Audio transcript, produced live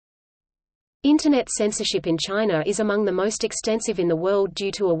Internet censorship in China is among the most extensive in the world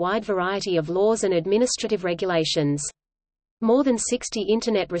due to a wide variety of laws and administrative regulations. More than 60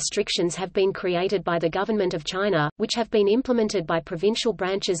 Internet restrictions have been created by the government of China, which have been implemented by provincial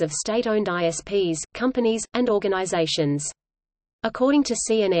branches of state-owned ISPs, companies, and organizations. According to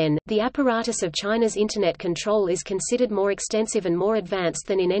CNN, the apparatus of China's Internet control is considered more extensive and more advanced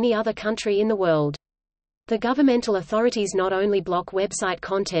than in any other country in the world. The governmental authorities not only block website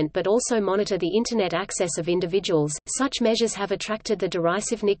content but also monitor the Internet access of individuals. Such measures have attracted the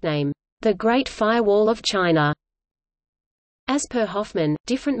derisive nickname, the Great Firewall of China. As per Hoffman,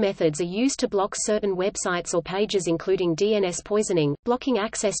 different methods are used to block certain websites or pages, including DNS poisoning, blocking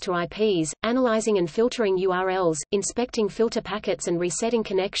access to IPs, analyzing and filtering URLs, inspecting filter packets and resetting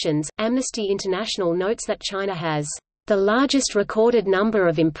connections. Amnesty International notes that China has the largest recorded number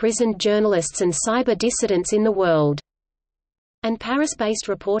of imprisoned journalists and cyber dissidents in the world. And Paris-based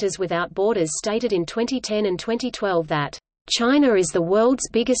Reporters Without Borders stated in 2010 and 2012 that China is the world's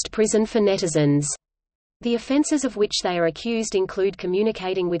biggest prison for netizens. The offences of which they are accused include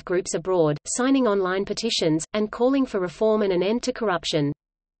communicating with groups abroad, signing online petitions, and calling for reform and an end to corruption.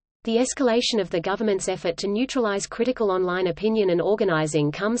 The escalation of the government's effort to neutralize critical online opinion and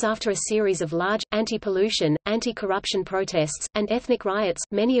organizing comes after a series of large, anti-pollution, anti-corruption protests, and ethnic riots,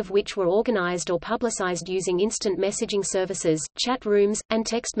 many of which were organized or publicized using instant messaging services, chat rooms, and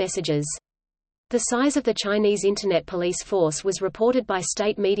text messages. The size of the Chinese Internet police force was reported by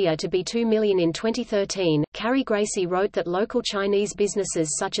state media to be 2 million in 2013. Carrie Gracie wrote that local Chinese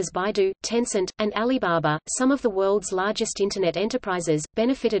businesses such as Baidu, Tencent, and Alibaba, some of the world's largest Internet enterprises,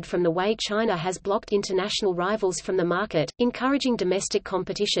 benefited from the way China has blocked international rivals from the market, encouraging domestic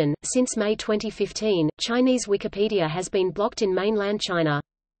competition. Since May 2015, Chinese Wikipedia has been blocked in mainland China.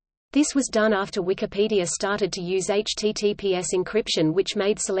 This was done after Wikipedia started to use HTTPS encryption, which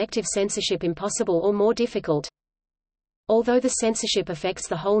made selective censorship impossible or more difficult. Although the censorship affects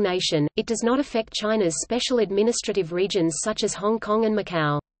the whole nation, it does not affect China's special administrative regions such as Hong Kong and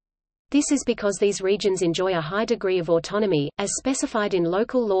Macau. This is because these regions enjoy a high degree of autonomy, as specified in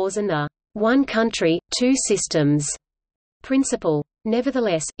local laws and the one country, two systems principle.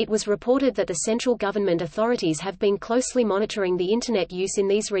 Nevertheless, it was reported that the central government authorities have been closely monitoring the Internet use in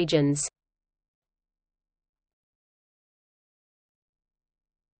these regions.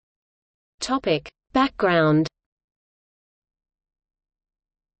 Topic: Background.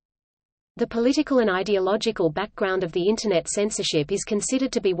 The political and ideological background of the Internet censorship is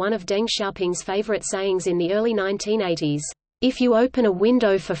considered to be one of Deng Xiaoping's favorite sayings in the early 1980s. If you open a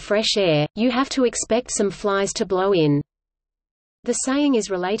window for fresh air, you have to expect some flies to blow in. The saying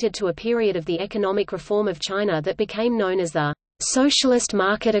is related to a period of the economic reform of China that became known as the socialist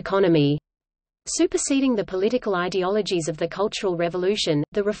market economy. Superseding the political ideologies of the Cultural Revolution,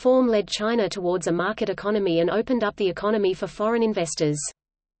 the reform led China towards a market economy and opened up the economy for foreign investors.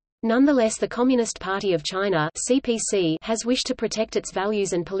 Nonetheless, the Communist Party of China (CPC) has wished to protect its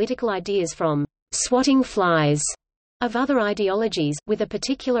values and political ideas from swatting flies of other ideologies, with a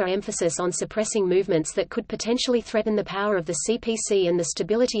particular emphasis on suppressing movements that could potentially threaten the power of the CPC and the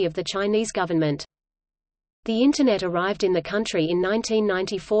stability of the Chinese government. The Internet arrived in the country in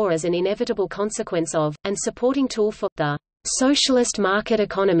 1994 as an inevitable consequence of, and supporting tool for, the socialist market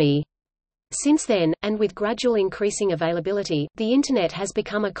economy. Since then, and with gradual increasing availability, the Internet has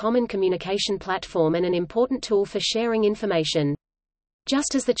become a common communication platform and an important tool for sharing information.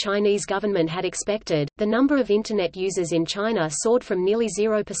 Just as the Chinese government had expected, the number of Internet users in China soared from nearly 0%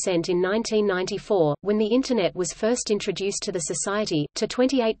 in 1994, when the Internet was first introduced to the society, to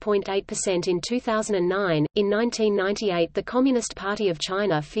 28.8% in 2009. In 1998, the Communist Party of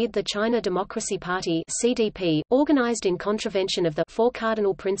China feared the China Democracy Party (CDP), organized in contravention of the Four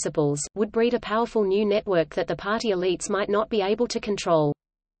Cardinal Principles, would breed a powerful new network that the party elites might not be able to control.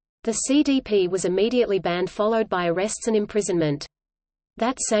 The CDP was immediately banned, followed by arrests and imprisonment.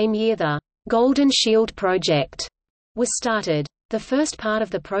 That same year the Golden Shield Project was started. The first part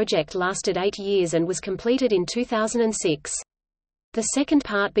of the project lasted 8 years and was completed in 2006. The second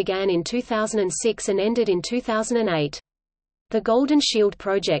part began in 2006 and ended in 2008. The Golden Shield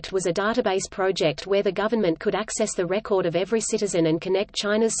Project was a database project where the government could access the record of every citizen and connect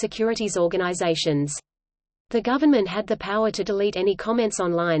China's securities organizations. The government had the power to delete any comments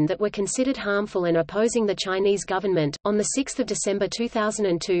online that were considered harmful and opposing the Chinese government. On 6 December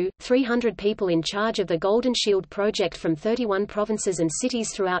 2002, 300 people in charge of the Golden Shield project from 31 provinces and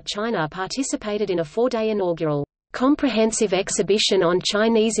cities throughout China participated in a 4-day inaugural, comprehensive exhibition on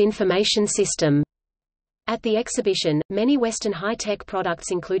Chinese information system. At the exhibition, many Western high-tech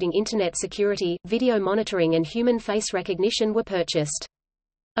products including Internet security, video monitoring and human face recognition were purchased.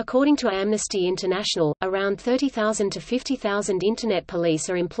 According to Amnesty International, around 30,000 to 50,000 Internet police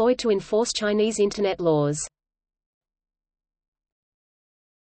are employed to enforce Chinese Internet laws.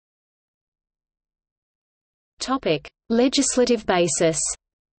 Legislative basis.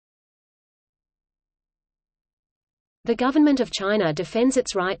 The government of China defends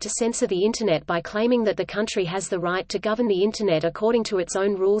its right to censor the Internet by claiming that the country has the right to govern the Internet according to its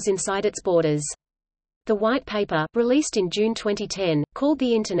own rules inside its borders. The White Paper, released in June 2010, called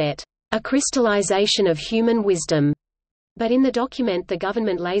the Internet, "a crystallization of human wisdom." But in the document the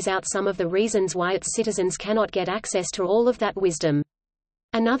government lays out some of the reasons why its citizens cannot get access to all of that wisdom.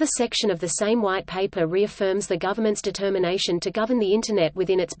 Another section of the same White Paper reaffirms the government's determination to govern the Internet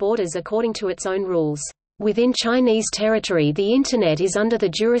within its borders according to its own rules. Within Chinese territory, the Internet is under the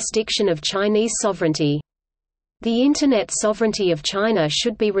jurisdiction of Chinese sovereignty. The Internet sovereignty of China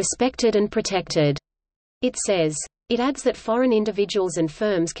should be respected and protected, it says. It adds that foreign individuals and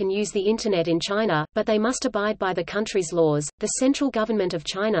firms can use the Internet in China, but they must abide by the country's laws. The central government of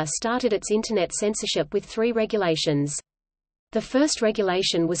China started its Internet censorship with 3 regulations. The first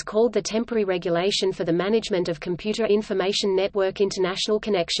regulation was called the Temporary Regulation for the Management of Computer Information Network International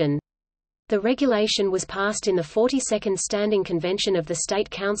Connection. The regulation was passed in the 42nd Standing Convention of the State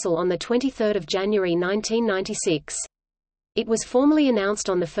Council on 23 January 1996. It was formally announced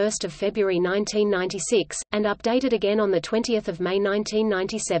on 1 February 1996, and updated again on 20 May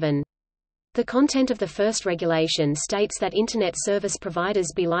 1997. The content of the first regulation states that Internet service providers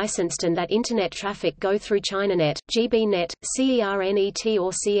be licensed and that Internet traffic go through ChinaNet, GBNet, CERNET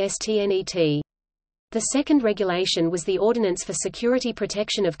or CSTNET. The second regulation was the Ordinance for Security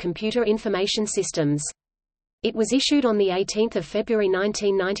Protection of Computer Information Systems. It was issued on 18 February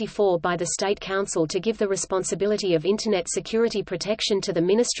 1994 by the State Council to give the responsibility of Internet security protection to the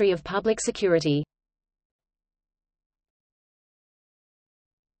Ministry of Public Security.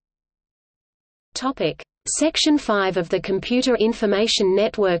 Section 5 of the Computer Information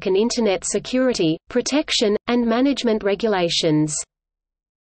Network and Internet Security, Protection, and Management Regulations.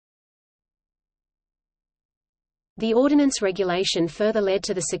 The Ordinance regulation further led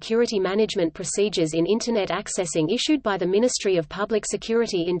to the security management procedures in Internet accessing issued by the Ministry of Public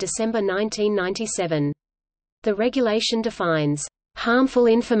Security in December 1997. The regulation defines harmful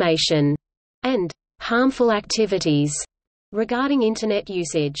information and harmful activities regarding Internet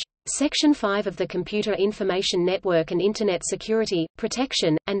usage. Section 5 of the Computer Information Network and Internet Security,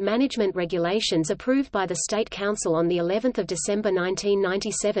 Protection, and Management Regulations approved by the State Council on the 11th of December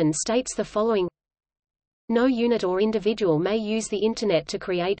 1997 states the following: No unit or individual may use the Internet to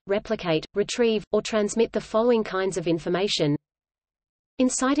create, replicate, retrieve, or transmit the following kinds of information: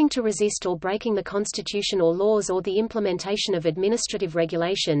 inciting to resist or breaking the Constitution or laws or the implementation of administrative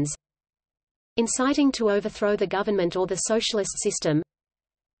regulations, inciting to overthrow the government or the socialist system,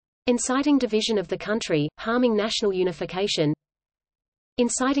 inciting division of the country, harming national unification,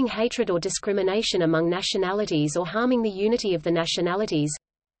 inciting hatred or discrimination among nationalities or harming the unity of the nationalities,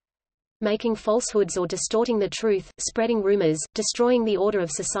 making falsehoods or distorting the truth, spreading rumors, destroying the order of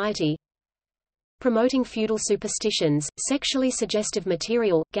society, promoting feudal superstitions, sexually suggestive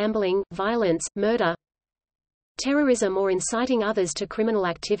material, gambling, violence, murder, terrorism or inciting others to criminal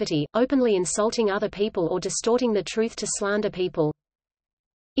activity, openly insulting other people or distorting the truth to slander people,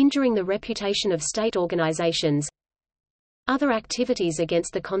 injuring the reputation of state organizations, other activities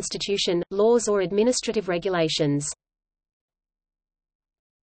against the Constitution, laws or administrative regulations.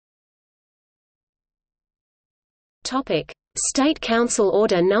 State Council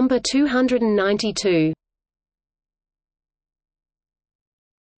Order No. 292.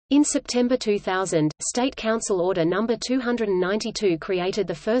 In September 2000, State Council Order No. 292 created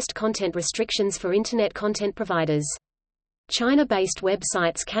the first content restrictions for Internet content providers. China-based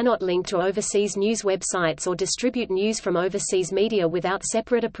websites cannot link to overseas news websites or distribute news from overseas media without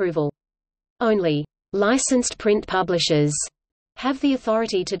separate approval. Only licensed print publishers have the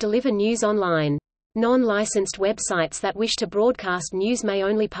authority to deliver news online. Non-licensed websites that wish to broadcast news may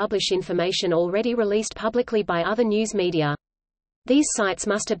only publish information already released publicly by other news media. These sites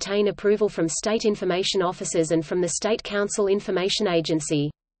must obtain approval from state information officers and from the State Council Information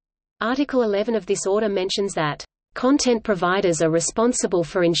Agency. Article 11 of this order mentions that content providers are responsible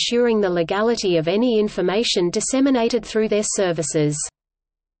for ensuring the legality of any information disseminated through their services.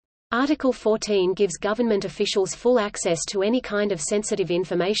 Article 14 gives government officials full access to any kind of sensitive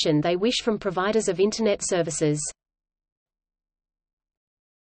information they wish from providers of Internet services.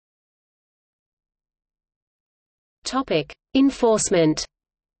 Enforcement.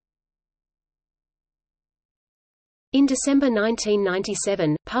 In December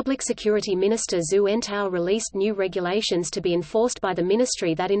 1997, Public Security Minister Zhu Entao released new regulations to be enforced by the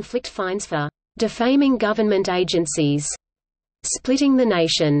ministry that inflict fines for defaming government agencies, splitting the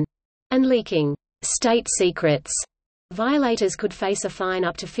nation, and leaking state secrets. Violators could face a fine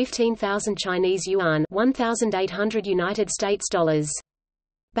up to 15,000 Chinese yuan, 1,800 United States dollars.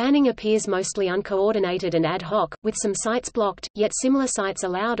 Banning appears mostly uncoordinated and ad hoc, with some sites blocked, yet similar sites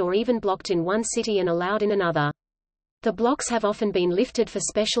allowed or even blocked in one city and allowed in another. The blocks have often been lifted for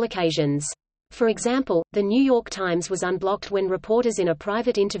special occasions. For example, The New York Times was unblocked when reporters in a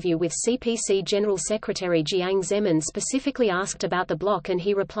private interview with CPC General Secretary Jiang Zemin specifically asked about the block, and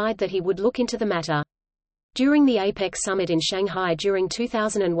he replied that he would look into the matter. During the APEC summit in Shanghai during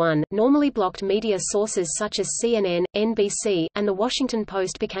 2001, normally blocked media sources such as CNN, NBC, and The Washington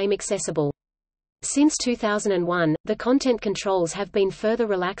Post became accessible. Since 2001, the content controls have been further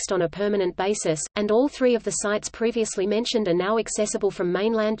relaxed on a permanent basis, and all three of the sites previously mentioned are now accessible from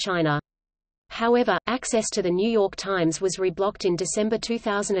mainland China. However, access to The New York Times was reblocked in December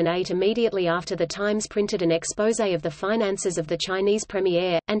 2008 immediately after the Times printed an exposé of the finances of the Chinese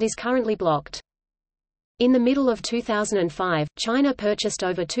premier, and is currently blocked. In the middle of 2005, China purchased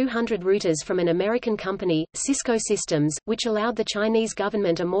over 200 routers from an American company, Cisco Systems, which allowed the Chinese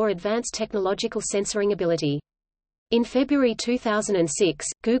government a more advanced technological censoring ability. In February 2006,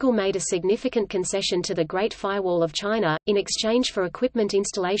 Google made a significant concession to the Great Firewall of China, in exchange for equipment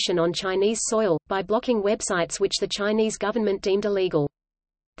installation on Chinese soil, by blocking websites which the Chinese government deemed illegal.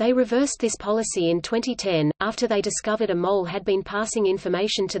 They reversed this policy in 2010, after they discovered a mole had been passing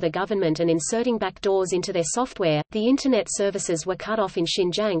information to the government and inserting backdoors into their software. The Internet services were cut off in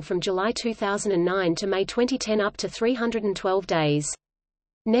Xinjiang from July 2009 to May 2010 up to 312 days.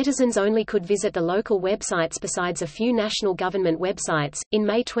 Netizens only could visit the local websites besides a few national government websites. In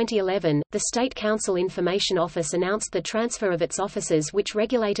May 2011, the State Council Information Office announced the transfer of its offices which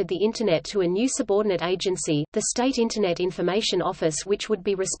regulated the Internet to a new subordinate agency, the State Internet Information Office, which would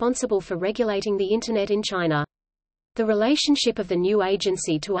be responsible for regulating the Internet in China. The relationship of the new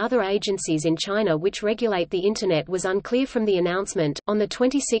agency to other agencies in China which regulate the Internet was unclear from the announcement. On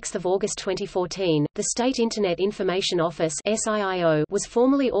 26 August 2014, the State Internet Information Office (SIIO) was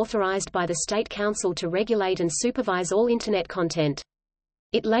formally authorized by the State Council to regulate and supervise all Internet content.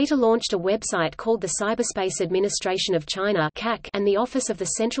 It later launched a website called the Cyberspace Administration of China (CAC) and the Office of the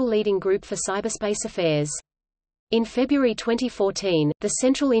Central Leading Group for Cyberspace Affairs. In February 2014, the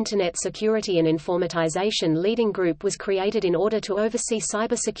Central Internet Security and Informatization Leading Group was created in order to oversee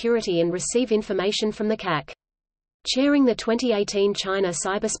cybersecurity and receive information from the CAC. Chairing the 2018 China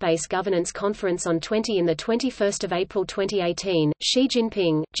Cyberspace Governance Conference on 20 and 21 April 2018, Xi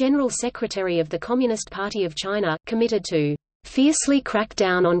Jinping, General Secretary of the Communist Party of China, committed to fiercely crack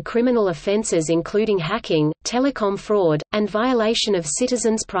down on criminal offenses including hacking, telecom fraud, and violation of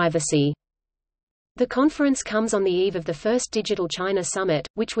citizens' privacy. The conference comes on the eve of the first Digital China Summit,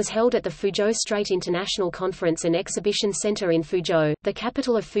 which was held at the Fuzhou Strait International Conference and Exhibition Center in Fuzhou, the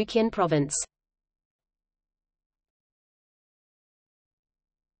capital of Fujian Province.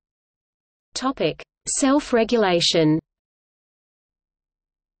 Topic: Self-regulation.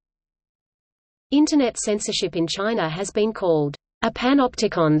 Internet censorship in China has been called a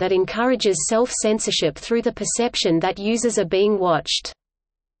panopticon that encourages self-censorship through the perception that users are being watched.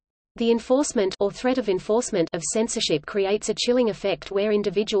 The enforcement or threat of enforcement of censorship creates a chilling effect where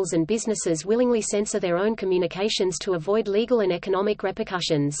individuals and businesses willingly censor their own communications to avoid legal and economic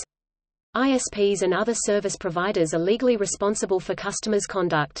repercussions. ISPs and other service providers are legally responsible for customers'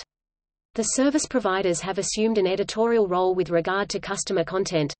 conduct. The service providers have assumed an editorial role with regard to customer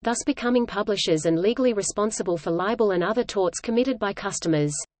content, thus becoming publishers and legally responsible for libel and other torts committed by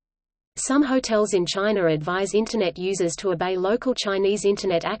customers. Some hotels in China advise Internet users to obey local Chinese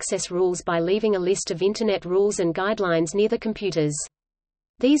Internet access rules by leaving a list of Internet rules and guidelines near the computers.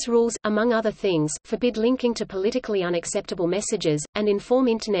 These rules, among other things, forbid linking to politically unacceptable messages, and inform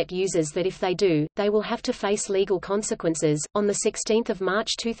Internet users that if they do, they will have to face legal consequences. On 16 March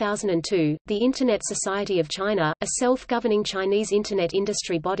 2002, the Internet Society of China, a self-governing Chinese Internet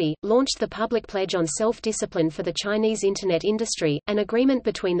industry body, launched the Public Pledge on Self-Discipline for the Chinese Internet Industry, an agreement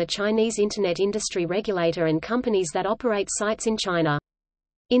between the Chinese Internet industry regulator and companies that operate sites in China.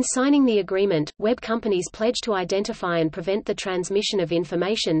 In signing the agreement, web companies pledge to identify and prevent the transmission of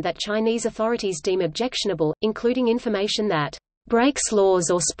information that Chinese authorities deem objectionable, including information that breaks laws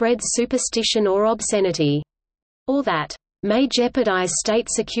or spreads superstition or obscenity, or that may jeopardize state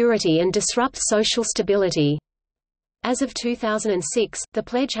security and disrupt social stability. As of 2006, the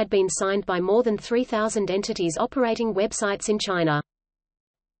pledge had been signed by more than 3,000 entities operating websites in China.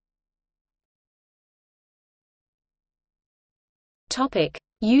 Topic: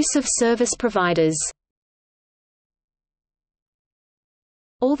 Use of service providers.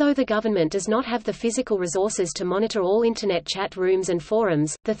 Although the government does not have the physical resources to monitor all Internet chat rooms and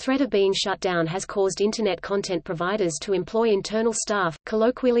forums, the threat of being shut down has caused Internet content providers to employ internal staff,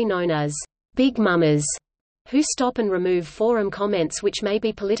 colloquially known as Big Mamas, who stop and remove forum comments which may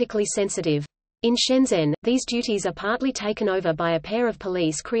be politically sensitive. In Shenzhen, these duties are partly taken over by a pair of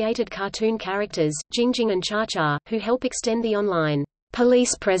police-created cartoon characters, Jingjing and Cha-Cha, who help extend the online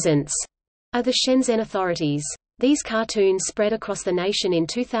police presence of the Shenzhen authorities. These cartoons spread across the nation in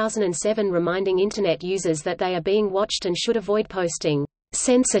 2007, reminding Internet users that they are being watched and should avoid posting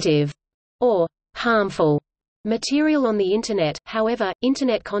sensitive or harmful material on the Internet. However,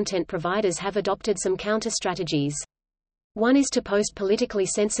 Internet content providers have adopted some counter-strategies. One is to post politically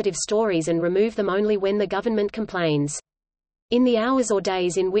sensitive stories and remove them only when the government complains. In the hours or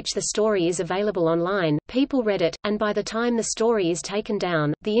days in which the story is available online, people read it, and by the time the story is taken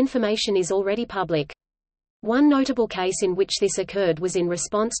down, the information is already public. One notable case in which this occurred was in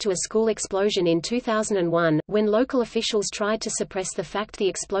response to a school explosion in 2001, when local officials tried to suppress the fact the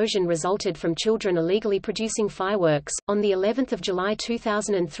explosion resulted from children illegally producing fireworks. On the 11th of July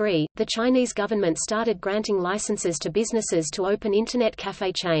 2003, the Chinese government started granting licenses to businesses to open Internet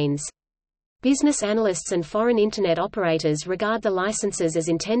cafe chains. Business analysts and foreign Internet operators regard the licenses as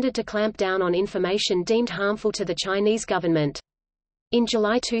intended to clamp down on information deemed harmful to the Chinese government. In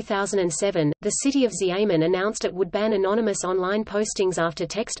July 2007, the city of Xiamen announced it would ban anonymous online postings after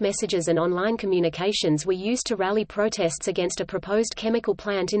text messages and online communications were used to rally protests against a proposed chemical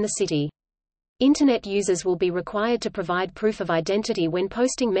plant in the city. Internet users will be required to provide proof of identity when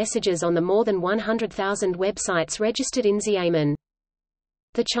posting messages on the more than 100,000 websites registered in Xiamen.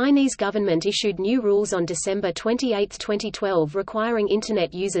 The Chinese government issued new rules on December 28, 2012 requiring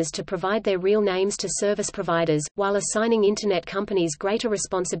Internet users to provide their real names to service providers, while assigning Internet companies greater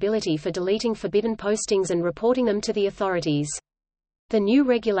responsibility for deleting forbidden postings and reporting them to the authorities. The new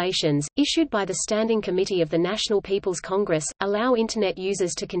regulations, issued by the Standing Committee of the National People's Congress, allow Internet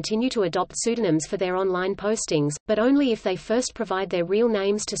users to continue to adopt pseudonyms for their online postings, but only if they first provide their real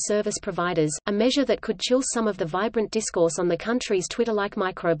names to service providers, a measure that could chill some of the vibrant discourse on the country's Twitter-like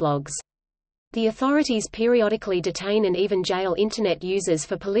microblogs. The authorities periodically detain and even jail Internet users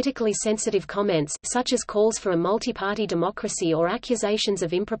for politically sensitive comments, such as calls for a multi-party democracy or accusations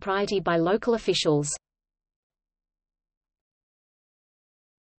of impropriety by local officials.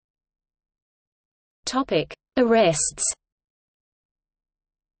 Arrests.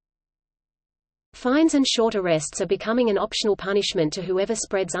 Fines and short arrests are becoming an optional punishment to whoever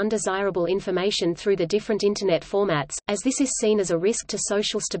spreads undesirable information through the different Internet formats, as this is seen as a risk to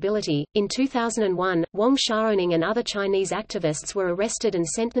social stability. In 2001, Wang Xiaoning and other Chinese activists were arrested and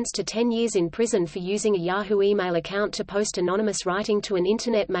sentenced to 10 years in prison for using a Yahoo email account to post anonymous writing to an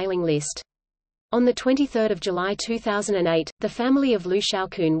Internet mailing list. On 23 July 2008, the family of Liu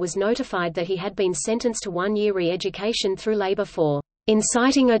Xiaokun was notified that he had been sentenced to 1 year re-education through labor for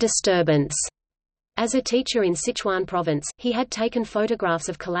inciting a disturbance. As a teacher in Sichuan province, he had taken photographs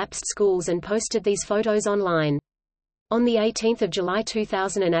of collapsed schools and posted these photos online. On 18 July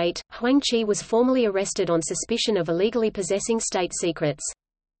 2008, Huang Qi was formally arrested on suspicion of illegally possessing state secrets.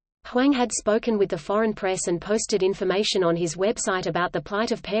 Huang had spoken with the foreign press and posted information on his website about the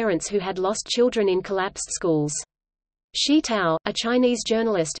plight of parents who had lost children in collapsed schools. Shi Tao, a Chinese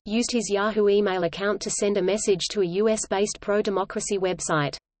journalist, used his Yahoo email account to send a message to a US-based pro-democracy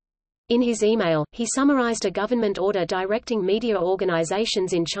website. In his email, he summarized a government order directing media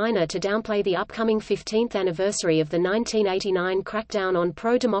organizations in China to downplay the upcoming 15th anniversary of the 1989 crackdown on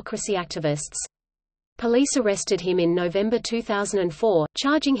pro-democracy activists. Police arrested him in November 2004,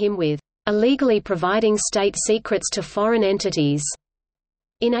 charging him with illegally providing state secrets to foreign entities.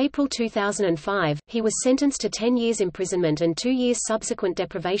 In April 2005, he was sentenced to 10 years imprisonment and 2 years subsequent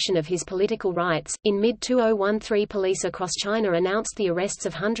deprivation of his political rights. In mid-2013, police across China announced the arrests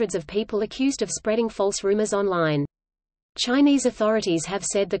of hundreds of people accused of spreading false rumors online. Chinese authorities have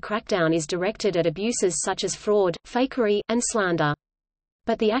said the crackdown is directed at abuses such as fraud, fakery, and slander.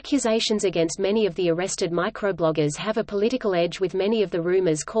 But the accusations against many of the arrested microbloggers have a political edge, with many of the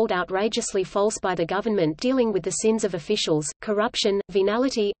rumors called outrageously false by the government, dealing with the sins of officials, corruption,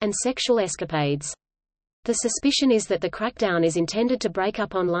 venality, and sexual escapades. The suspicion is that the crackdown is intended to break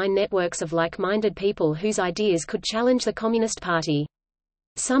up online networks of like-minded people whose ideas could challenge the Communist Party.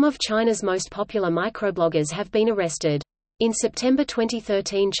 Some of China's most popular microbloggers have been arrested. In September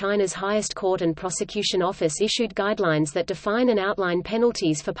 2013, China's highest court and prosecution office issued guidelines that define and outline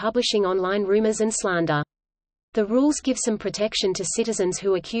penalties for publishing online rumors and slander. The rules give some protection to citizens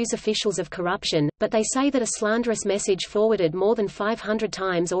who accuse officials of corruption, but they say that a slanderous message forwarded more than 500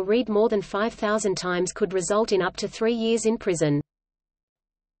 times or read more than 5,000 times could result in up to 3 years in prison.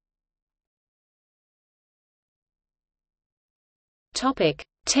 Topic: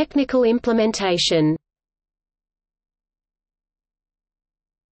 Technical implementation.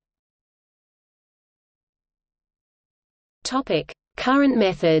 Topic: Current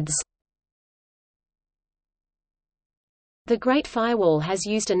methods. The Great Firewall has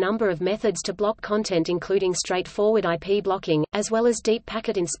used a number of methods to block content, including straightforward IP blocking, as well as deep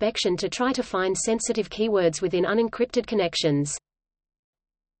packet inspection to try to find sensitive keywords within unencrypted connections.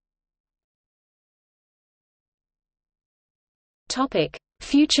 Topic: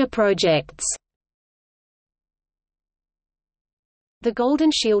 Future projects. The Golden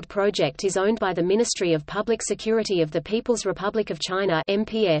Shield project is owned by the Ministry of Public Security of the People's Republic of China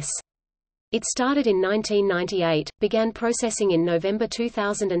 (MPS). It started in 1998, began processing in November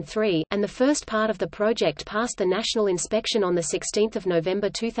 2003, and the first part of the project passed the national inspection on 16 November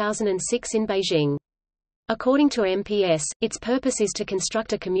 2006 in Beijing. According to MPS, its purpose is to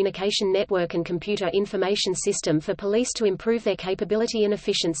construct a communication network and computer information system for police to improve their capability and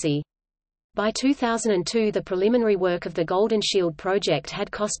efficiency. By 2002, the preliminary work of the Golden Shield project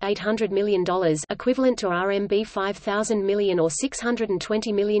had cost $800 million, equivalent to RMB 5,000 million or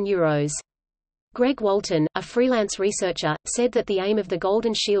 €620 million. Greg Walton, a freelance researcher, said that the aim of the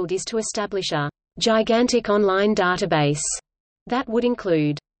Golden Shield is to establish a gigantic online database that would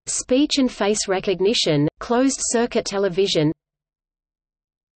include speech and face recognition, closed-circuit television,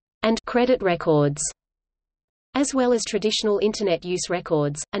 and credit records, as well as traditional Internet use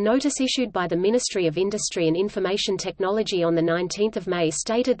records. A notice issued by the Ministry of Industry and Information Technology on 19 May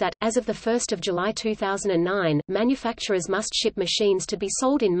stated that, as of 1 July 2009, manufacturers must ship machines to be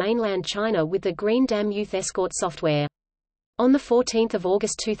sold in mainland China with the Green Dam Youth Escort software. On 14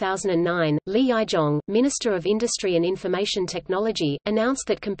 August 2009, Li Yizhong, Minister of Industry and Information Technology, announced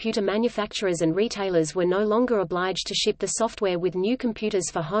that computer manufacturers and retailers were no longer obliged to ship the software with new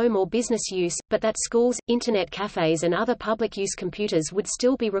computers for home or business use, but that schools, internet cafes and other public-use computers would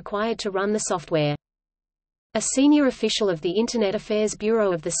still be required to run the software. A senior official of the Internet Affairs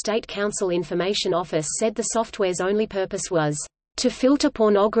Bureau of the State Council Information Office said the software's only purpose was to filter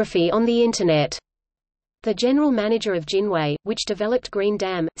pornography on the Internet. The general manager of Jinwei, which developed Green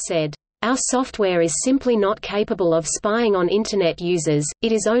Dam, said, "Our software is simply not capable of spying on Internet users,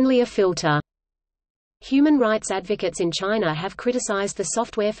 it is only a filter." Human rights advocates in China have criticized the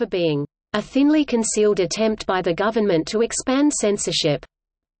software for being a thinly concealed attempt by the government to expand censorship.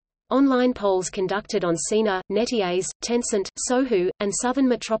 Online polls conducted on Sina, NetEase, Tencent, Sohu, and Southern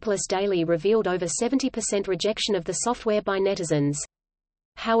Metropolis Daily revealed over 70% rejection of the software by netizens.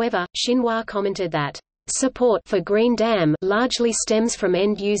 However, Xinhua commented that support for Green Dam largely stems from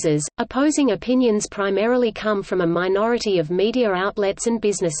end users. Opposing opinions primarily come from a minority of media outlets and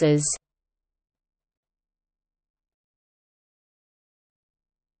businesses.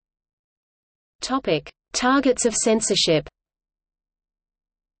 Topic: Targets of censorship.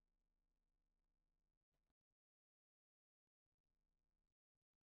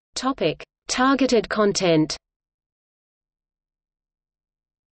 Topic: Targeted content.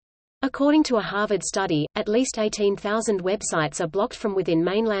 According to a Harvard study, at least 18,000 websites are blocked from within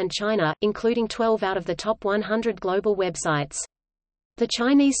mainland China, including 12 out of the top 100 global websites. The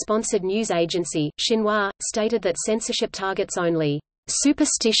Chinese-sponsored news agency, Xinhua, stated that censorship targets only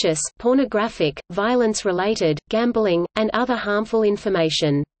superstitious, pornographic, violence-related, gambling, and other harmful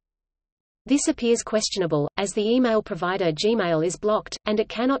information. This appears questionable, as the email provider Gmail is blocked, and it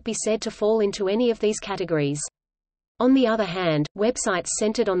cannot be said to fall into any of these categories. On the other hand, websites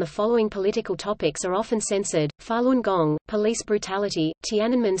centered on the following political topics are often censored: Falun Gong, police brutality,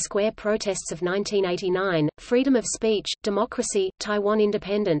 Tiananmen Square protests of 1989, freedom of speech, democracy, Taiwan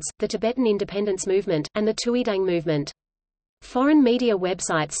independence, the Tibetan independence movement, and the Tuidang movement. Foreign media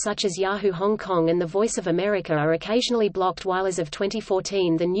websites such as Yahoo Hong Kong and The Voice of America are occasionally blocked, while as of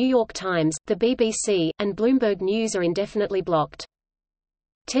 2014 The New York Times, the BBC, and Bloomberg News are indefinitely blocked.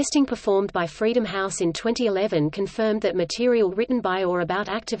 Testing performed by Freedom House in 2011 confirmed that material written by or about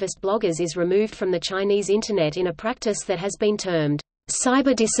activist bloggers is removed from the Chinese Internet in a practice that has been termed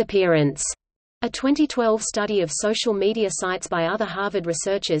cyber disappearance. A 2012 study of social media sites by other Harvard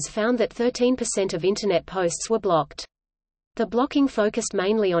researchers found that 13% of Internet posts were blocked. The blocking focused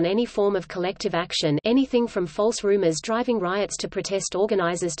mainly on any form of collective action, anything from false rumors driving riots to protest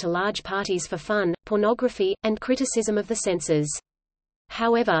organizers to large parties for fun, pornography, and criticism of the censors.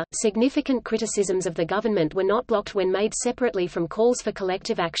 However, significant criticisms of the government were not blocked when made separately from calls for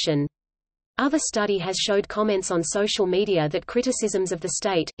collective action. Other study has showed comments on social media that criticisms of the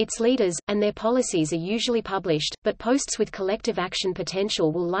state, its leaders, and their policies are usually published, but posts with collective action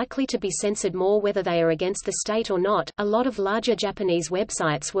potential will likely to be censored more whether they are against the state or not. A lot of larger Japanese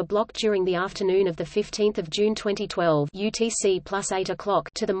websites were blocked during the afternoon of the 15th of June 2012 UTC plus 8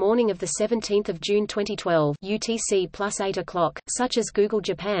 o'clock to the morning of the 17th of June 2012 UTC plus 8 o'clock, such as Google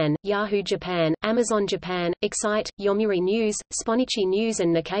Japan, Yahoo Japan, Amazon Japan, Excite, Yomiuri News, Sponichi News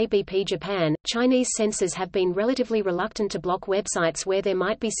and Nikkei BP Japan. Chinese censors have been relatively reluctant to block websites where there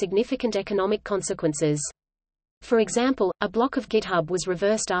might be significant economic consequences. For example, a block of GitHub was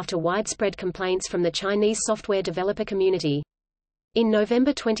reversed after widespread complaints from the Chinese software developer community. In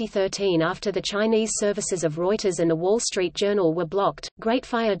November 2013, after the Chinese services of Reuters and The Wall Street Journal were blocked,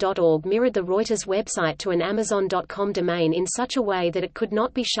 GreatFire.org mirrored the Reuters website to an Amazon.com domain in such a way that it could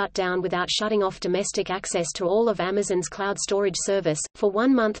not be shut down without shutting off domestic access to all of Amazon's cloud storage service. For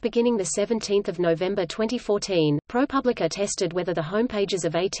 1 month beginning 17 November 2014, ProPublica tested whether the homepages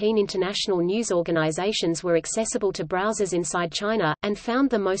of 18 international news organizations were accessible to browsers inside China, and found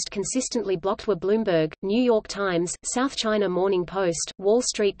the most consistently blocked were Bloomberg, New York Times, South China Morning Post, Wall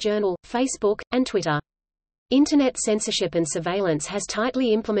Street Journal, Facebook, and Twitter. Internet censorship and surveillance has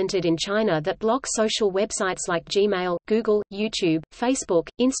tightly implemented in China that block social websites like Gmail, Google, YouTube, Facebook,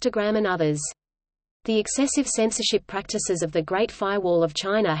 Instagram and others. The excessive censorship practices of the Great Firewall of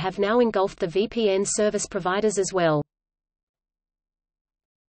China have now engulfed the VPN service providers as well.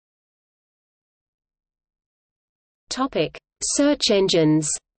 Topic: Search engines.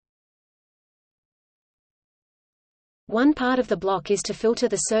 One part of the block is to filter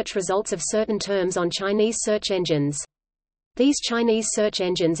the search results of certain terms on Chinese search engines. These Chinese search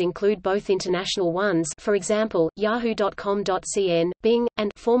engines include both international ones, for example, yahoo.com.cn, Bing,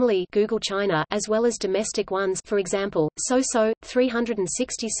 and formerly Google China, as well as domestic ones, for example, Soso,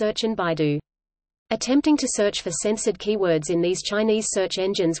 360 Search and Baidu. Attempting to search for censored keywords in these Chinese search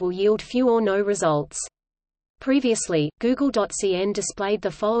engines will yield few or no results. Previously, Google.cn displayed the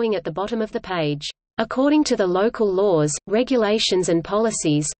following at the bottom of the page. According to the local laws, regulations and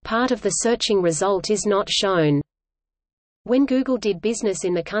policies, part of the searching result is not shown. When Google did business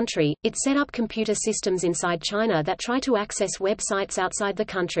in the country, it set up computer systems inside China that try to access websites outside the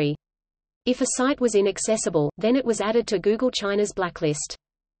country. If a site was inaccessible, then it was added to Google China's blacklist.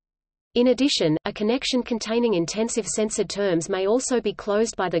 In addition, a connection containing intensive censored terms may also be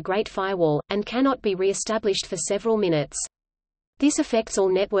closed by the Great Firewall, and cannot be re-established for several minutes. This affects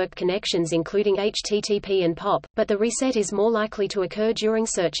all network connections including HTTP and POP, but the reset is more likely to occur during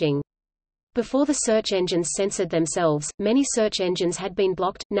searching. Before the search engines censored themselves, many search engines had been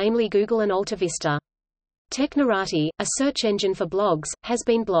blocked, namely Google and AltaVista. Technorati, a search engine for blogs, has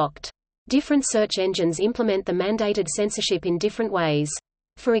been blocked. Different search engines implement the mandated censorship in different ways.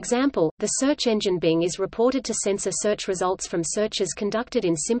 For example, the search engine Bing is reported to censor search results from searches conducted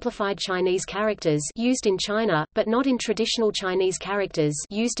in simplified Chinese characters used in China, but not in traditional Chinese characters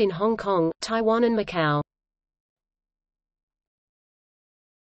used in Hong Kong, Taiwan and Macau.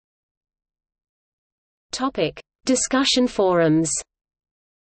 Topic: Discussion forums.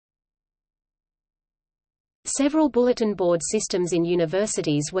 Several bulletin board systems in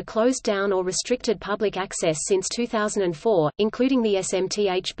universities were closed down or restricted public access since 2004, including the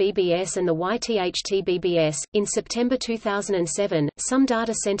SMTH-BBS and the YTHT-BBS. In September 2007, some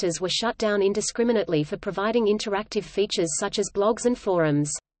data centers were shut down indiscriminately for providing interactive features such as blogs and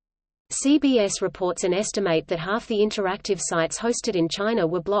forums. CBS reports an estimate that half the interactive sites hosted in China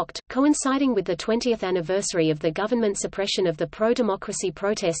were blocked. Coinciding with the 20th anniversary of the government suppression of the pro-democracy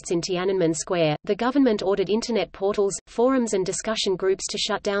protests in Tiananmen Square, the government ordered Internet portals, forums and discussion groups to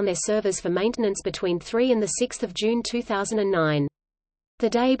shut down their servers for maintenance between 3 and 6 June 2009. The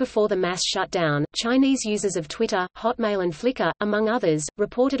day before the mass shutdown, Chinese users of Twitter, Hotmail and Flickr, among others,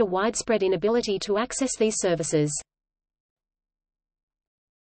 reported a widespread inability to access these services.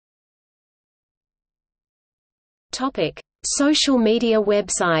 Topic: Social media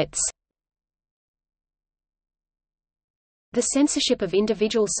websites. The censorship of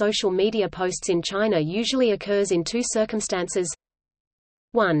individual social media posts in China usually occurs in two circumstances.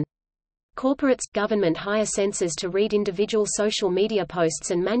 1. Corporates, government hire censors to read individual social media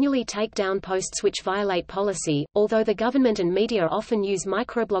posts and manually take down posts which violate policy. Although the government and media often use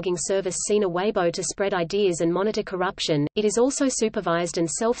microblogging service Sina Weibo to spread ideas and monitor corruption, it is also supervised and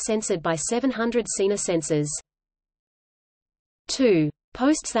self-censored by 700 Sina censors. 2.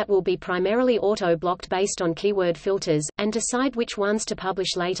 Posts that will be primarily auto-blocked based on keyword filters, and decide which ones to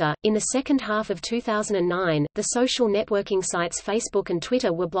publish later. In the second half of 2009, the social networking sites Facebook and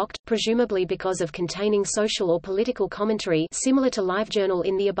Twitter were blocked, presumably because of containing social or political commentary similar to LiveJournal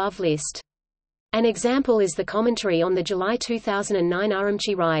in the above list. An example is the commentary on the July 2009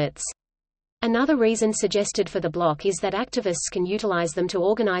 Urumqi riots. Another reason suggested for the block is that activists can utilize them to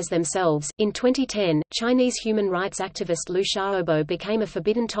organize themselves. In 2010, Chinese human rights activist Liu Xiaobo became a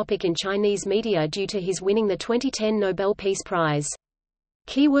forbidden topic in Chinese media due to his winning the 2010 Nobel Peace Prize.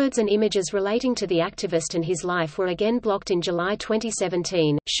 Keywords and images relating to the activist and his life were again blocked in July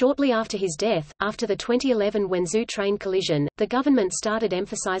 2017. Shortly after his death, after the 2011 Wenzhou train collision, the government started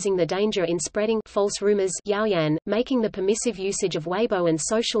emphasizing the danger in spreading false rumors, yaoyan, making the permissive usage of Weibo and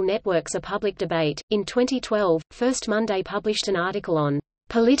social networks a public debate. In 2012, First Monday published an article on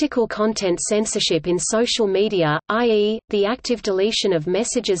political content censorship in social media, i.e., the active deletion of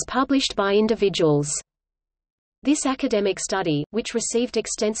messages published by individuals. This academic study, which received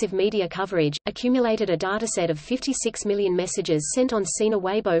extensive media coverage, accumulated a dataset of 56 million messages sent on Sina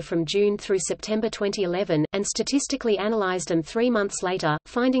Weibo from June through September 2011, and statistically analyzed them 3 months later,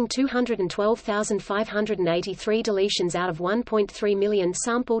 finding 212,583 deletions out of 1.3 million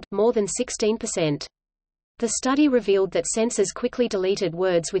sampled, more than 16%. The study revealed that censors quickly deleted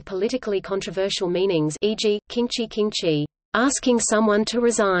words with politically controversial meanings, e.g., qingqi, asking someone to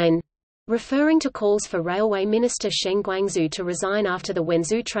resign, referring to calls for Railway Minister Sheng Guangzhou to resign after the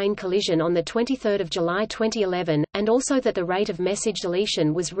Wenzhou train collision on 23 July 2011, and also that the rate of message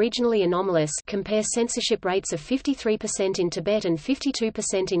deletion was regionally anomalous. Compare censorship rates of 53% in Tibet and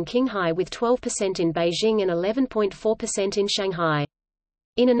 52% in Qinghai with 12% in Beijing and 11.4% in Shanghai.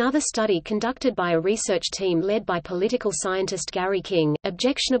 In another study conducted by a research team led by political scientist Gary King,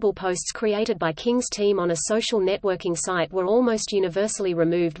 objectionable posts created by King's team on a social networking site were almost universally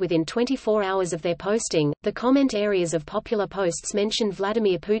removed within 24 hours of their posting. The comment areas of popular posts mentioned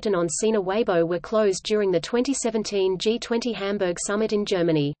Vladimir Putin on Sina Weibo were closed during the 2017 G20 Hamburg summit in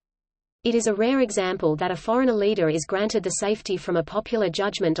Germany. It is a rare example that a foreigner leader is granted the safety from a popular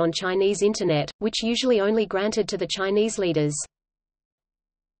judgment on Chinese internet, which usually only granted to the Chinese leaders.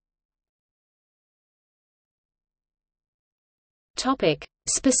 Topic: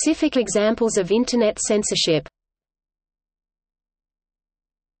 Specific examples of Internet censorship.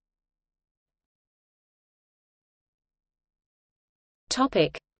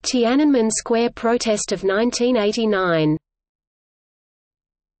 Topic: Tiananmen Square protest of 1989.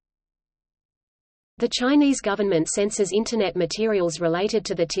 The Chinese government censors Internet materials related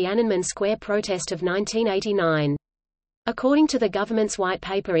to the Tiananmen Square protest of 1989. According to the government's white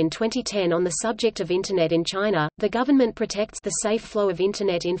paper in 2010 on the subject of Internet in China, the government protects the safe flow of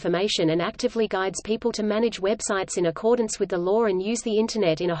Internet information and actively guides people to manage websites in accordance with the law and use the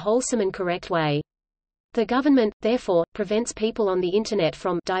Internet in a wholesome and correct way. The government, therefore, prevents people on the Internet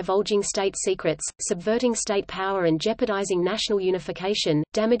from divulging state secrets, subverting state power and jeopardizing national unification,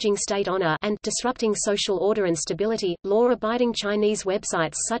 damaging state honor, and disrupting social order and stability. Law-abiding Chinese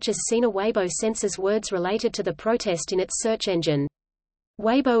websites such as Sina Weibo censors words related to the protest in its search engine.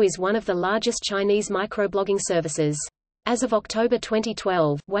 Weibo is one of the largest Chinese microblogging services. As of October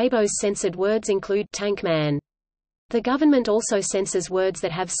 2012, Weibo's censored words include Tank Man. The government also censors words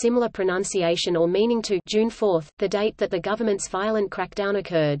that have similar pronunciation or meaning to June 4, the date that the government's violent crackdown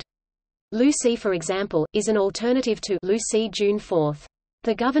occurred. Lucy, for example, is an alternative to Lucy June 4.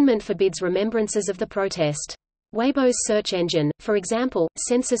 The government forbids remembrances of the protest. Weibo's search engine, for example,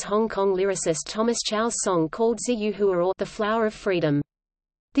 censors Hong Kong lyricist Thomas Chow's song called Ziyuhua or The Flower of Freedom.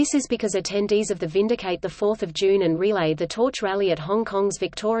 This is because attendees of the Vindicate the 4th of June and Relay the Torch rally at Hong Kong's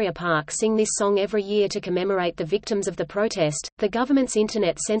Victoria Park sing this song every year to commemorate the victims of the protest. The government's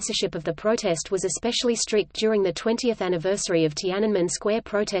internet censorship of the protest was especially strict during the 20th anniversary of Tiananmen Square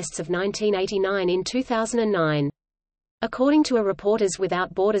protests of 1989 in 2009. According to a Reporters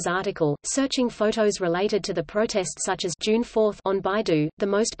Without Borders article, searching photos related to the protests such as June 4 on Baidu, the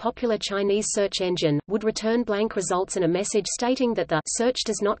most popular Chinese search engine, would return blank results and a message stating that the search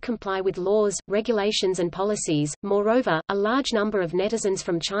does not comply with laws, regulations and policies. Moreover, a large number of netizens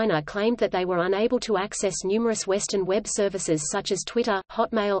from China claimed that they were unable to access numerous Western web services such as Twitter,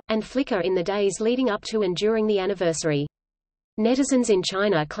 Hotmail, and Flickr in the days leading up to and during the anniversary. Netizens in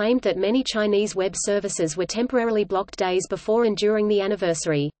China claimed that many Chinese web services were temporarily blocked days before and during the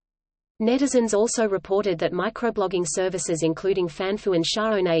anniversary. Netizens also reported that microblogging services including Fanfu and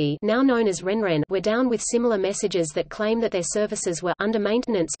Xiaonei, now known as Renren, were down with similar messages that claim that their services were under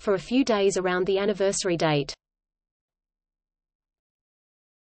maintenance for a few days around the anniversary date.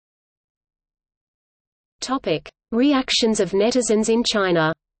 Topic: Reactions of netizens in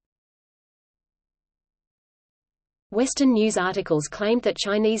China. Western news articles claimed that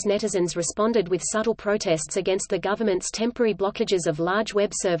Chinese netizens responded with subtle protests against the government's temporary blockages of large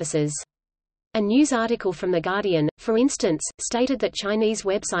web services. A news article from The Guardian, for instance, stated that Chinese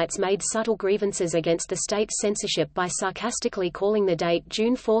websites made subtle grievances against the state's censorship by sarcastically calling the date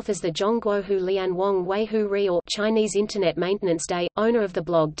June 4 as the Zhongguohu Lian Wang Wei Hu Ri, or Chinese Internet Maintenance Day. Owner of the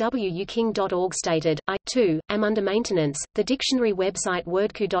blog wuking.org stated, "I, too, am under maintenance." The dictionary website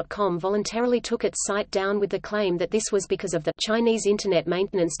wordku.com voluntarily took its site down with the claim that this was because of the Chinese Internet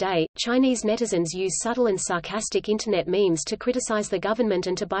Maintenance Day. Chinese netizens use subtle and sarcastic Internet memes to criticize the government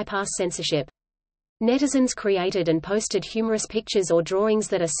and to bypass censorship. Netizens created and posted humorous pictures or drawings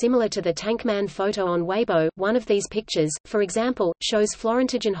that are similar to the Tankman photo on Weibo. One of these pictures, for example, shows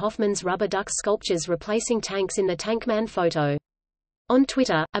Florentigen Hoffmann's rubber duck sculptures replacing tanks in the Tankman photo. On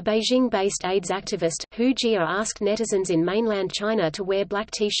Twitter, a Beijing-based AIDS activist, Hu Jia, asked netizens in mainland China to wear black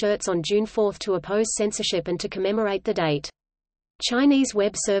T-shirts on June 4 to oppose censorship and to commemorate the date. Chinese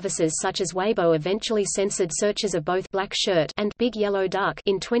web services such as Weibo eventually censored searches of both black shirt and big yellow duck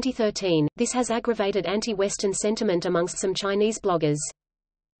in 2013. This has aggravated anti-Western sentiment amongst some Chinese bloggers.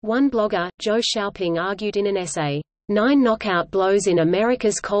 One blogger, Zhou Xiaoping, argued in an essay, 9 Knockout Blows in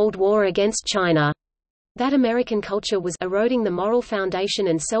America's Cold War Against China, that American culture was eroding the moral foundation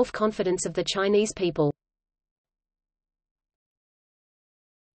and self-confidence of the Chinese people.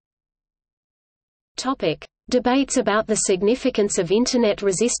 Topic: Debates about the significance of Internet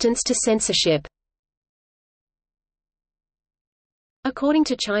resistance to censorship. According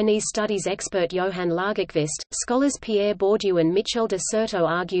to Chinese studies expert Johann Lagerkvist, scholars Pierre Bourdieu and Michel de Certeau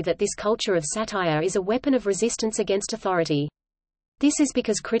argue that this culture of satire is a weapon of resistance against authority. This is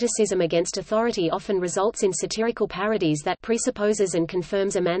because criticism against authority often results in satirical parodies that presupposes and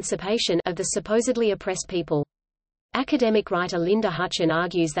confirms emancipation of the supposedly oppressed people. Academic writer Linda Hutchin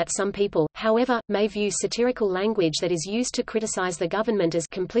argues that some people, however, may view satirical language that is used to criticize the government as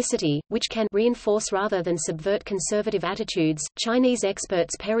complicity, which can reinforce rather than subvert conservative attitudes. Chinese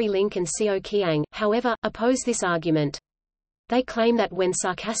experts Perry Link and Xiao Qiang, however, oppose this argument. They claim that when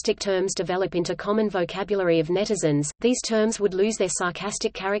sarcastic terms develop into common vocabulary of netizens, these terms would lose their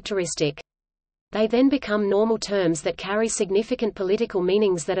sarcastic characteristic. They then become normal terms that carry significant political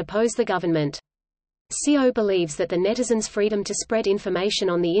meanings that oppose the government. Xiao believes that the netizens' freedom to spread information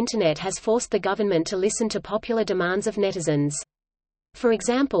on the Internet has forced the government to listen to popular demands of netizens. For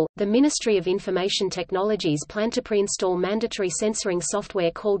example, the Ministry of Information Technologies plan to pre-install mandatory censoring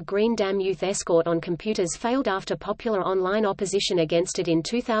software called Green Dam Youth Escort on computers failed after popular online opposition against it in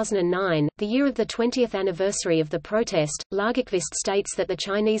 2009, the year of the 20th anniversary of the protest. Lagerkvist states that the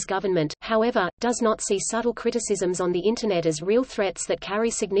Chinese government, however, does not see subtle criticisms on the Internet as real threats that carry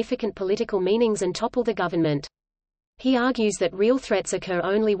significant political meanings and topple the government. He argues that real threats occur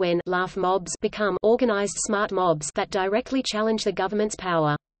only when laugh mobs become organized smart mobs that directly challenge the government's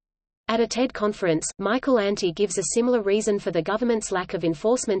power. At a TED conference, Michael Anti gives a similar reason for the government's lack of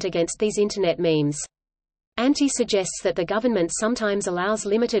enforcement against these Internet memes. Anti suggests that the government sometimes allows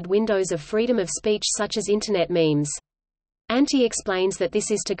limited windows of freedom of speech such as Internet memes. Anti explains that this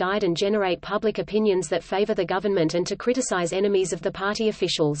is to guide and generate public opinions that favor the government and to criticize enemies of the party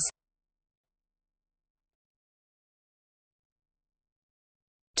officials.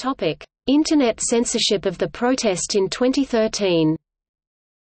 Internet censorship of the protest in 2013.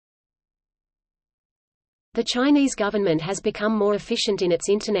 The Chinese government has become more efficient in its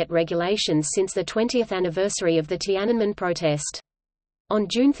Internet regulations since the 20th anniversary of the Tiananmen protest. On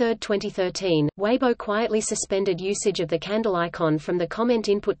June 3, 2013, Weibo quietly suspended usage of the candle icon from the comment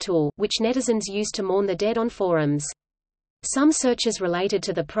input tool, which netizens used to mourn the dead on forums. Some searches related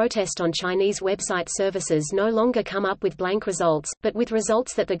to the protest on Chinese website services no longer come up with blank results, but with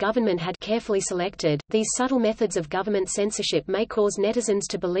results that the government had carefully selected. These subtle methods of government censorship may cause netizens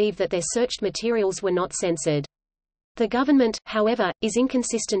to believe that their searched materials were not censored. The government, however, is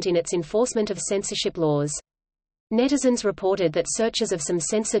inconsistent in its enforcement of censorship laws. Netizens reported that searches of some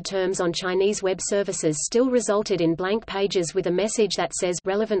censored terms on Chinese web services still resulted in blank pages with a message that says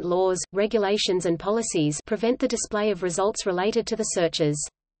relevant laws, regulations and policies prevent the display of results related to the searches.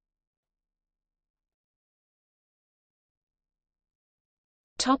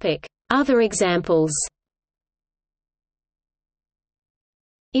 Other examples.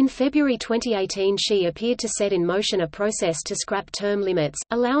 In February 2018, Xi appeared to set in motion a process to scrap term limits,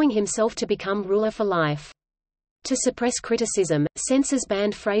 allowing himself to become ruler for life. To suppress criticism, censors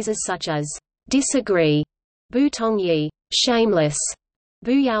banned phrases such as disagree, bu tongyi, shameless,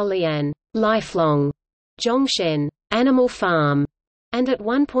 bu yao lian, lifelong, zhongshen, animal farm, and at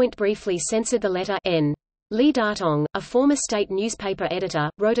one point briefly censored the letter n. Li Datong, a former state newspaper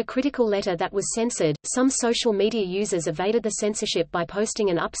editor, wrote a critical letter that was censored. Some social media users evaded the censorship by posting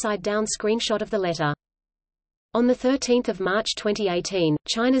an upside-down screenshot of the letter. On 13 March 2018,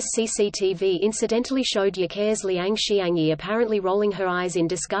 China's CCTV incidentally showed Yakare's Liang Xiangyi apparently rolling her eyes in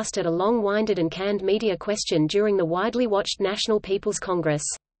disgust at a long-winded and canned media question during the widely watched National People's Congress.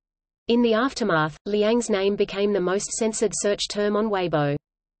 In the aftermath, Liang's name became the most censored search term on Weibo.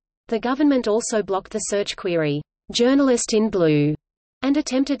 The government also blocked the search query, "journalist in blue," and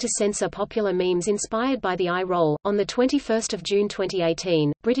attempted to censor popular memes inspired by the eye roll. On 21 June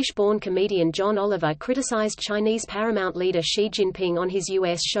 2018, British-born comedian John Oliver criticised Chinese Paramount leader Xi Jinping on his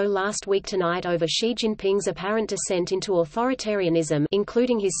U.S. show Last Week Tonight over Xi Jinping's apparent descent into authoritarianism,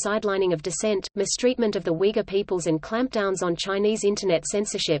 including his sidelining of dissent, mistreatment of the Uyghur peoples and clampdowns on Chinese internet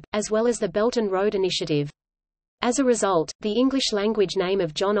censorship, as well as the Belt and Road Initiative. As a result, the English-language name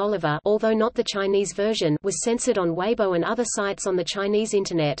of John Oliver, although not the Chinese version, was censored on Weibo and other sites on the Chinese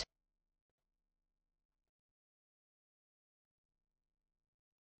Internet.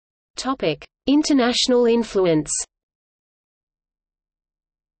 Topic: International influence.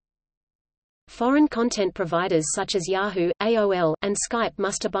 Foreign content providers such as Yahoo, AOL, and Skype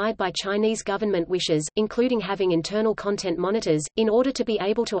must abide by Chinese government wishes, including having internal content monitors, in order to be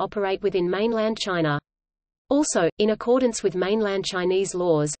able to operate within mainland China. Also, in accordance with mainland Chinese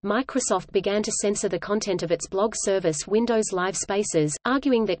laws, Microsoft began to censor the content of its blog service Windows Live Spaces,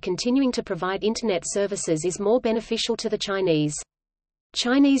 arguing that continuing to provide Internet services is more beneficial to the Chinese.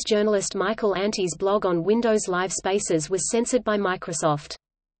 Chinese journalist Michael Anti's blog on Windows Live Spaces was censored by Microsoft.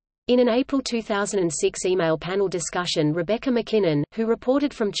 In an April 2006 email panel discussion, Rebecca McKinnon, who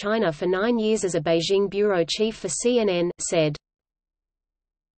reported from China for 9 years as a Beijing bureau chief for CNN, said,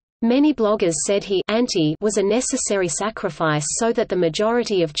 "Many bloggers said he Anti was a necessary sacrifice so that the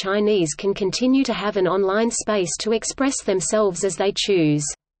majority of Chinese can continue to have an online space to express themselves as they choose.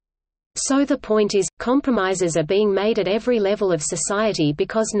 So the point is, compromises are being made at every level of society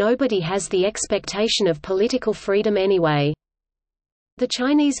because nobody has the expectation of political freedom anyway." The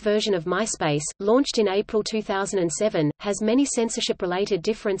Chinese version of MySpace, launched in April 2007, has many censorship-related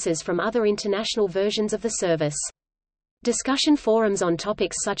differences from other international versions of the service. Discussion forums on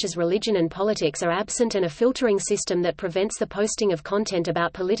topics such as religion and politics are absent, and a filtering system that prevents the posting of content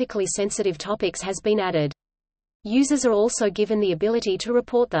about politically sensitive topics has been added. Users are also given the ability to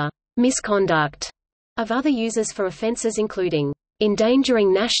report the misconduct of other users for offenses including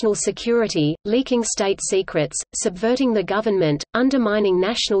endangering national security, leaking state secrets, subverting the government, undermining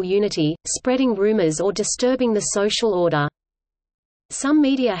national unity, spreading rumors or disturbing the social order. Some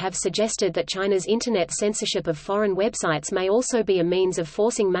media have suggested that China's internet censorship of foreign websites may also be a means of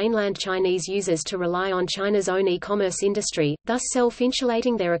forcing mainland Chinese users to rely on China's own e-commerce industry, thus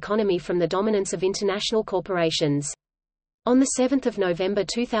self-insulating their economy from the dominance of international corporations. On 7 November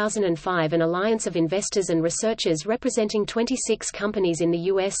 2005, an alliance of investors and researchers representing 26 companies in the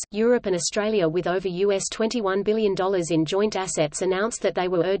US, Europe and Australia with over US $21 billion in joint assets announced that they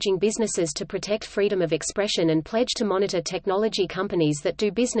were urging businesses to protect freedom of expression and pledge to monitor technology companies that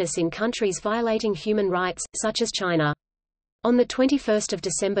do business in countries violating human rights, such as China. On 21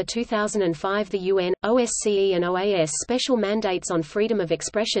 December 2005, the UN, OSCE and OAS special mandates on freedom of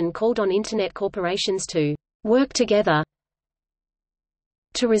expression called on Internet corporations to work together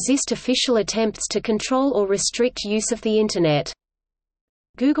to resist official attempts to control or restrict use of the Internet.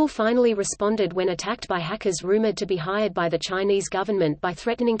 Google finally responded when attacked by hackers rumored to be hired by the Chinese government by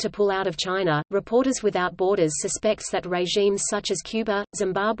threatening to pull out of China. Reporters Without Borders suspects that regimes such as Cuba,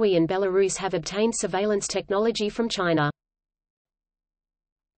 Zimbabwe, and Belarus have obtained surveillance technology from China.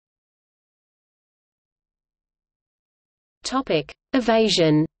 Topic: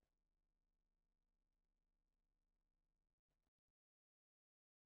 Evasion.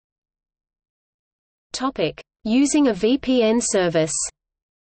 Topic: Using a VPN service.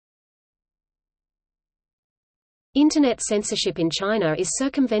 Internet censorship in China is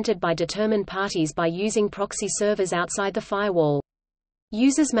circumvented by determined parties by using proxy servers outside the firewall.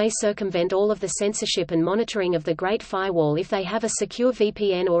 Users may circumvent all of the censorship and monitoring of the Great Firewall if they have a secure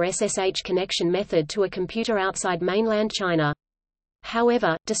VPN or SSH connection method to a computer outside mainland China.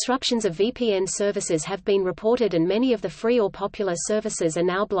 However, disruptions of VPN services have been reported and many of the free or popular services are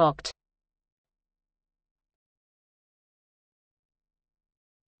now blocked.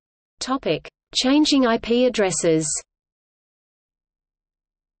 Topic: Changing IP addresses.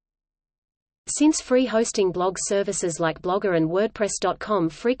 Since free hosting blog services like Blogger and WordPress.com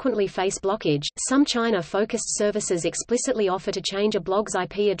frequently face blockage, some China-focused services explicitly offer to change a blog's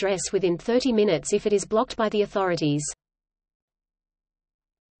IP address within 30 minutes if it is blocked by the authorities.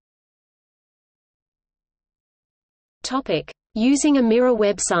 Topic: Using a mirror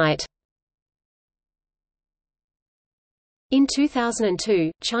website. In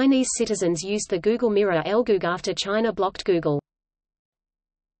 2002, Chinese citizens used the Google Mirror Elgoog after China blocked Google.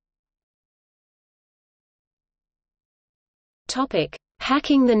 Topic: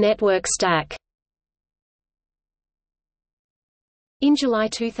 Hacking the network stack. In July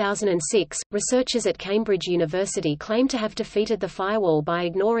 2006, researchers at Cambridge University claimed to have defeated the firewall by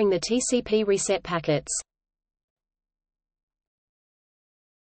ignoring the TCP reset packets.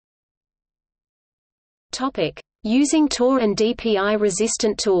 Topic: Using Tor and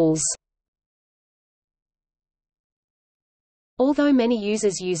DPI-resistant tools. Although many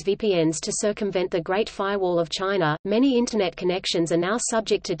users use VPNs to circumvent the Great Firewall of China, many Internet connections are now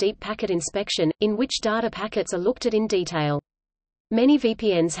subject to deep packet inspection, in which data packets are looked at in detail. Many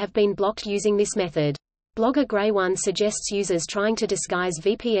VPNs have been blocked using this method. Blogger Grey1 suggests users trying to disguise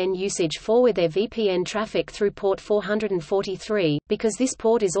VPN usage forward their VPN traffic through port 443, because this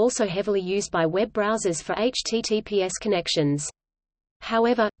port is also heavily used by web browsers for HTTPS connections.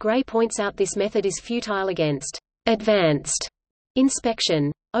 However, Grey points out this method is futile against advanced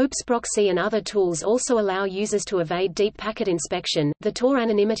inspection. OBSProxy and other tools also allow users to evade deep packet inspection. The Tor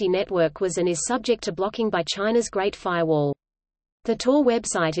anonymity network was and is subject to blocking by China's Great Firewall. The Tor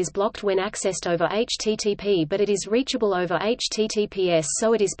website is blocked when accessed over HTTP, but it is reachable over HTTPS,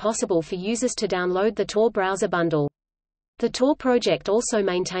 so it is possible for users to download the Tor browser bundle. The Tor project also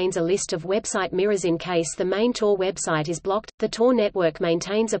maintains a list of website mirrors in case the main Tor website is blocked. The Tor network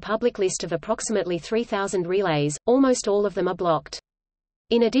maintains a public list of approximately 3,000 relays, almost all of them are blocked.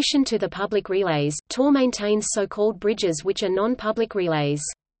 In addition to the public relays, Tor maintains so-called bridges which are non-public relays.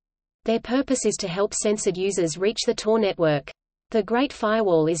 Their purpose is to help censored users reach the Tor network. The Great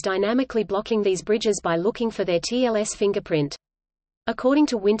Firewall is dynamically blocking these bridges by looking for their TLS fingerprint. According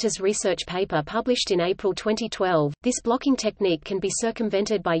to Winter's research paper published in April 2012, this blocking technique can be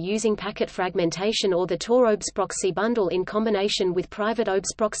circumvented by using packet fragmentation or the Tor OBSProxy bundle in combination with private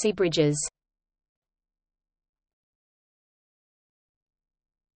OBSProxy bridges.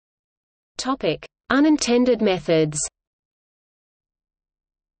 Topic: Unintended methods.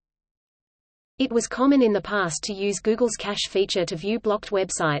 It was common in the past to use Google's cache feature to view blocked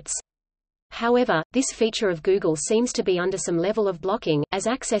websites. However, this feature of Google seems to be under some level of blocking, as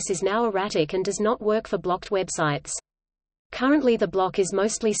access is now erratic and does not work for blocked websites. Currently the block is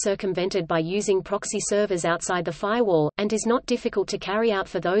mostly circumvented by using proxy servers outside the firewall, and is not difficult to carry out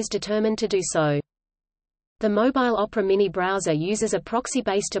for those determined to do so. The Mobile Opera Mini browser uses a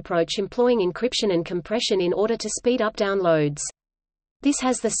proxy-based approach employing encryption and compression in order to speed up downloads. This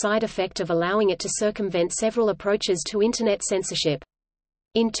has the side effect of allowing it to circumvent several approaches to Internet censorship.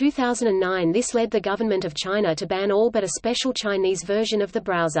 In 2009 this led the government of China to ban all but a special Chinese version of the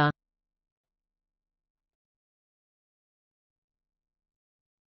browser.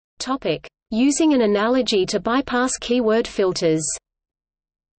 Using an analogy to bypass keyword filters.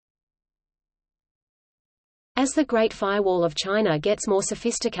 As the Great Firewall of China gets more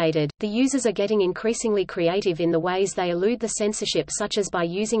sophisticated, the users are getting increasingly creative in the ways they elude the censorship, such as by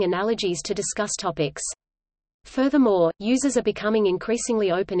using analogies to discuss topics. Furthermore, users are becoming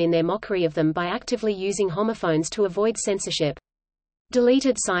increasingly open in their mockery of them by actively using homophones to avoid censorship.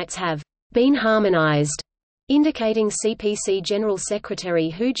 Deleted sites have been harmonized, indicating CPC General Secretary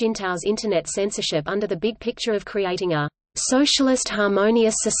Hu Jintao's Internet censorship under the big picture of creating a socialist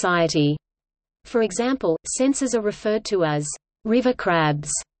harmonious society. For example, censors are referred to as river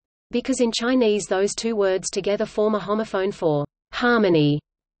crabs, because in Chinese those two words together form a homophone for harmony.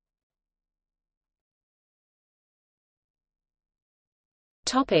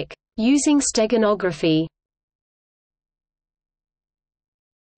 Using steganography.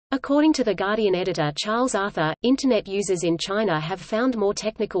 According to The Guardian editor Charles Arthur, Internet users in China have found more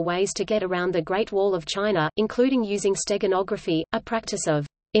technical ways to get around the Great Wall of China, including using steganography, a practice of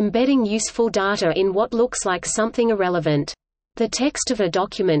embedding useful data in what looks like something irrelevant. The text of a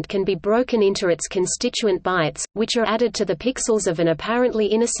document can be broken into its constituent bytes, which are added to the pixels of an apparently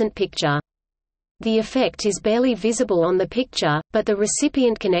innocent picture. The effect is barely visible on the picture, but the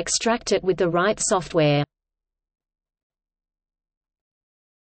recipient can extract it with the right software.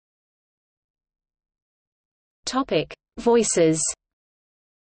 Voices.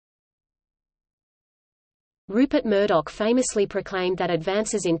 Rupert Murdoch famously proclaimed that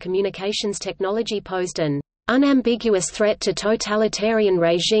advances in communications technology posed an unambiguous threat to totalitarian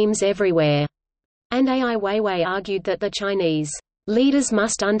regimes everywhere, and Ai Weiwei argued that the Chinese leaders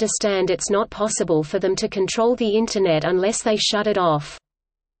must understand it's not possible for them to control the Internet unless they shut it off.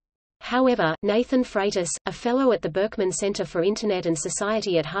 However, Nathan Freitas, a fellow at the Berkman Center for Internet and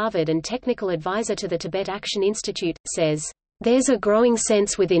Society at Harvard and technical advisor to the Tibet Action Institute, says, There's a growing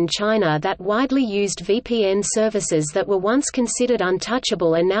sense within China that widely used VPN services that were once considered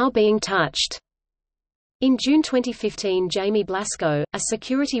untouchable are now being touched. In June 2015, Jamie Blasco, a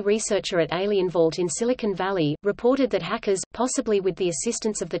security researcher at AlienVault in Silicon Valley, reported that hackers, possibly with the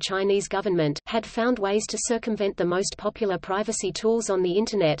assistance of the Chinese government, had found ways to circumvent the most popular privacy tools on the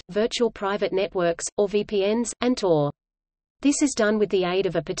Internet, virtual private networks, or VPNs, and Tor. This is done with the aid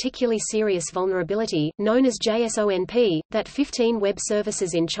of a particularly serious vulnerability, known as JSONP, that 15 web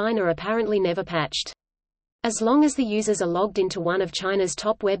services in China apparently never patched. As long as the users are logged into one of China's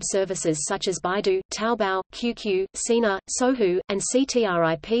top web services such as Baidu, Taobao, QQ, Sina, Sohu, and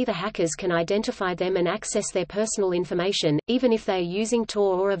CTRIP, the hackers can identify them and access their personal information, even if they are using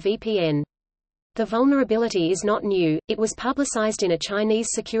Tor or a VPN. The vulnerability is not new, it was publicized in a Chinese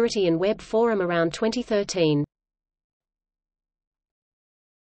security and web forum around 2013.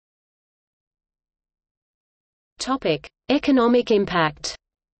 Economic impact.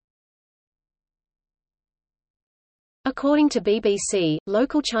 According to BBC,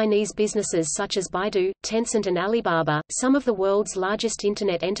 local Chinese businesses such as Baidu, Tencent and Alibaba, some of the world's largest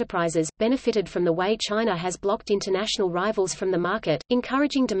Internet enterprises, benefited from the way China has blocked international rivals from the market,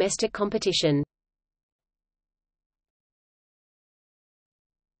 encouraging domestic competition.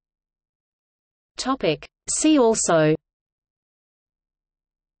 See also: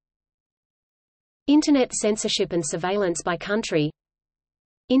 Internet censorship and surveillance by country,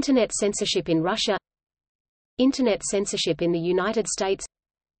 Internet censorship in Russia, Internet censorship in the United States,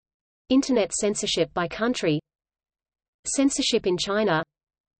 Internet censorship by country, censorship in China,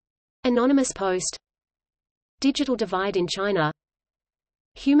 anonymous post, digital divide in China,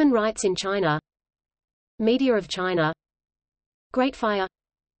 human rights in China, media of China, Great Fire,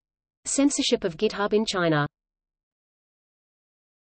 censorship of GitHub in China.